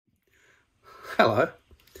Hello.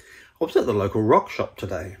 I was at the local rock shop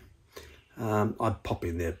today. I pop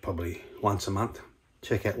in there probably once a month,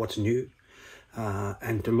 check out what's new,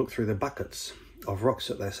 and to look through the buckets of rocks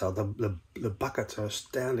that they sell. The buckets are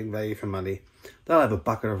astounding value for money. They'll have a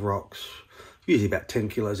bucket of rocks, usually about 10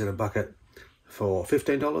 kilos in a bucket, for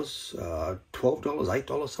 $15, $12,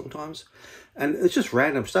 $8 sometimes. And it's just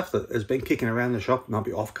random stuff that has been kicking around the shop, might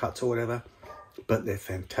be offcuts or whatever, but they're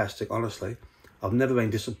fantastic, honestly. I've never been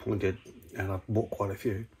disappointed, and I've bought quite a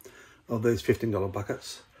few of these $15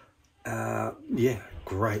 buckets. Yeah,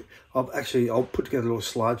 great. I'll put together a little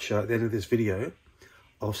slideshow at the end of this video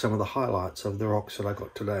of some of the highlights of the rocks that I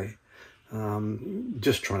got today.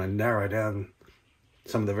 Just trying to narrow down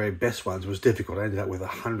some of the very best ones was difficult. I ended up with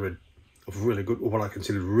 100 of really good, what I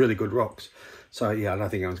considered really good rocks. So yeah, I don't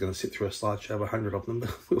think I was going to sit through a slideshow of 100 of them,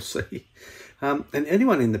 but we'll see. And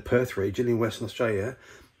anyone in the Perth region in Western Australia,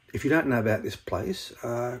 if you don't know about this place,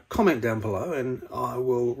 comment down below and I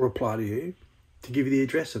will reply to you to give you the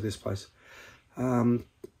address of this place.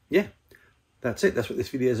 Yeah, that's it. That's what this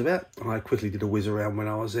video is about. I quickly did a whiz around when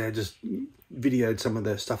I was there, just videoed some of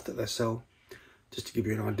the stuff that they sell, just to give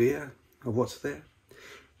you an idea of what's there.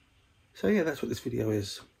 So yeah, that's what this video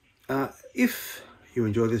is. If you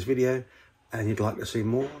enjoyed this video and you'd like to see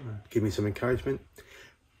more, give me some encouragement,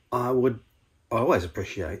 I always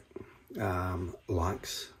appreciate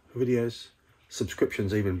likes, videos,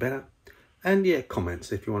 subscriptions even better, and yeah,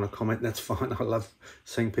 comments. If you want to comment, that's fine. I love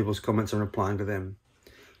seeing people's comments and replying to them.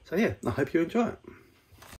 So yeah, I hope you enjoy it.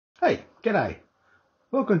 Hey, g'day.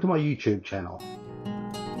 Welcome to my YouTube channel.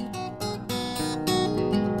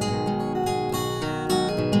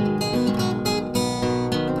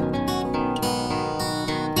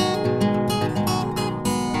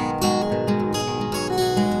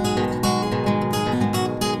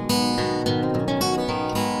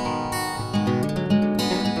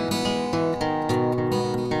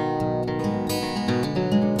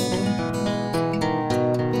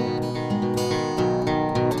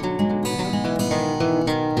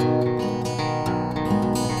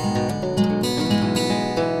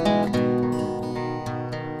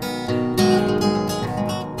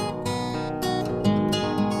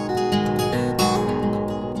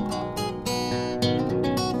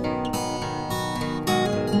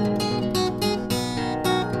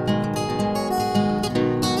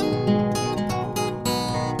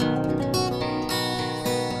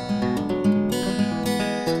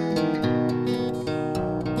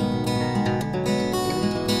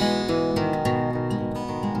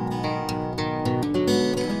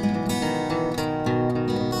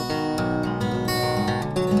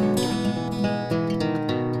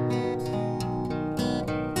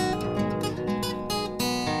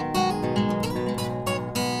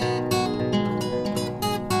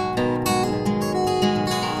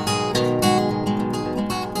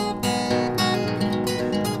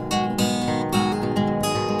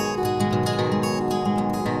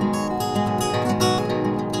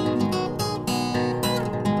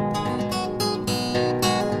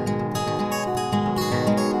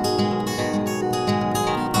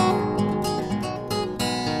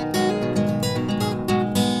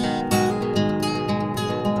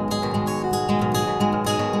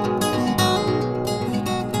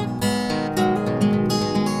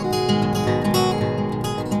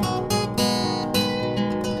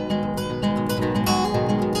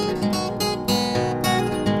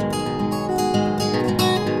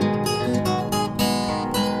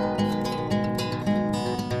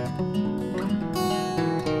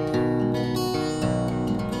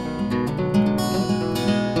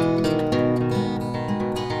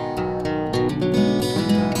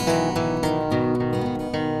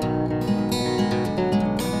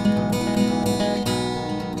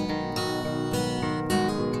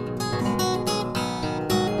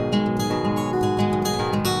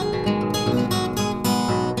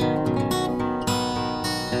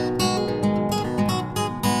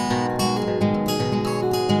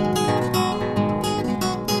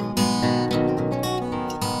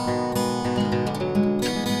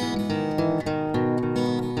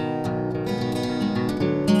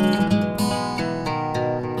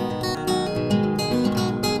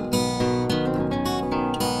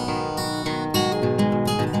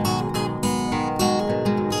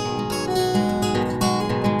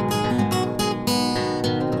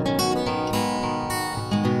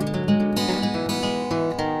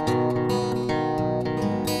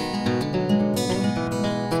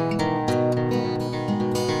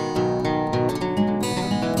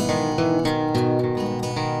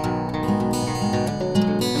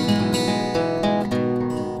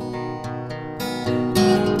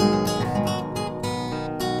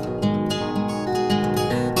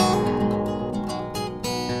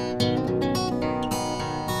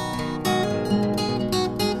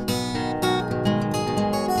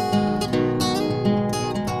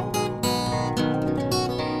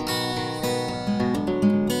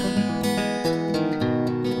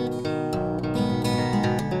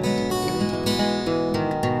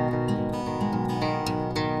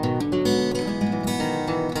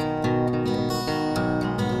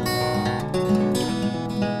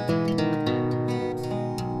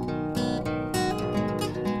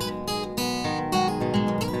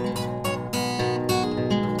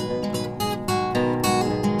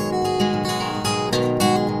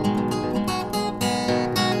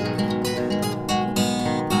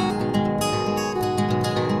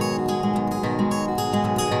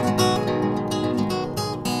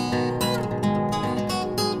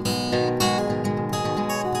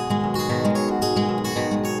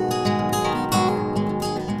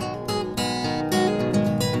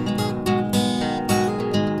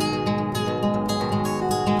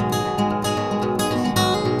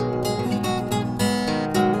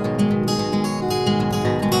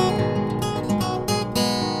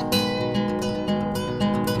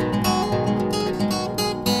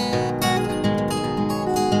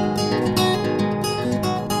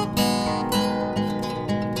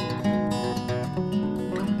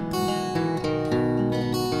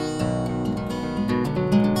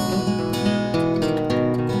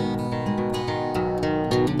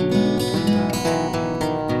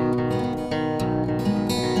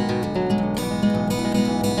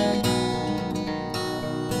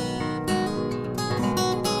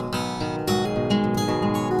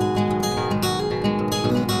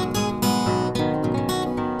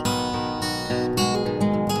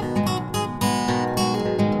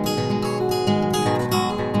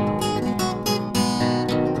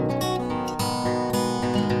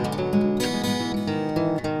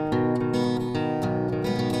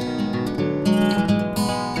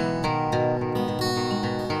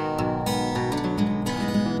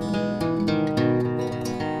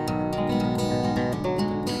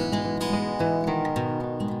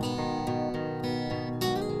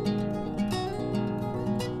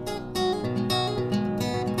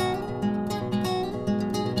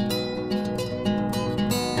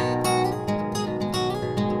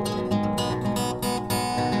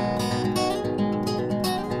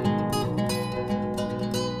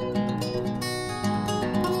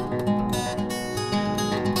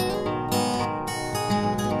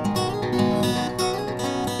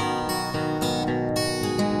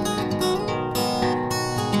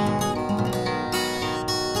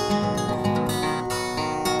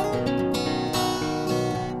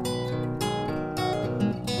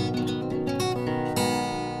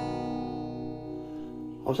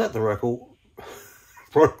 at the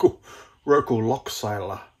Rokel Lock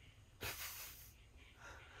Sailor.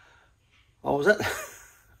 I was at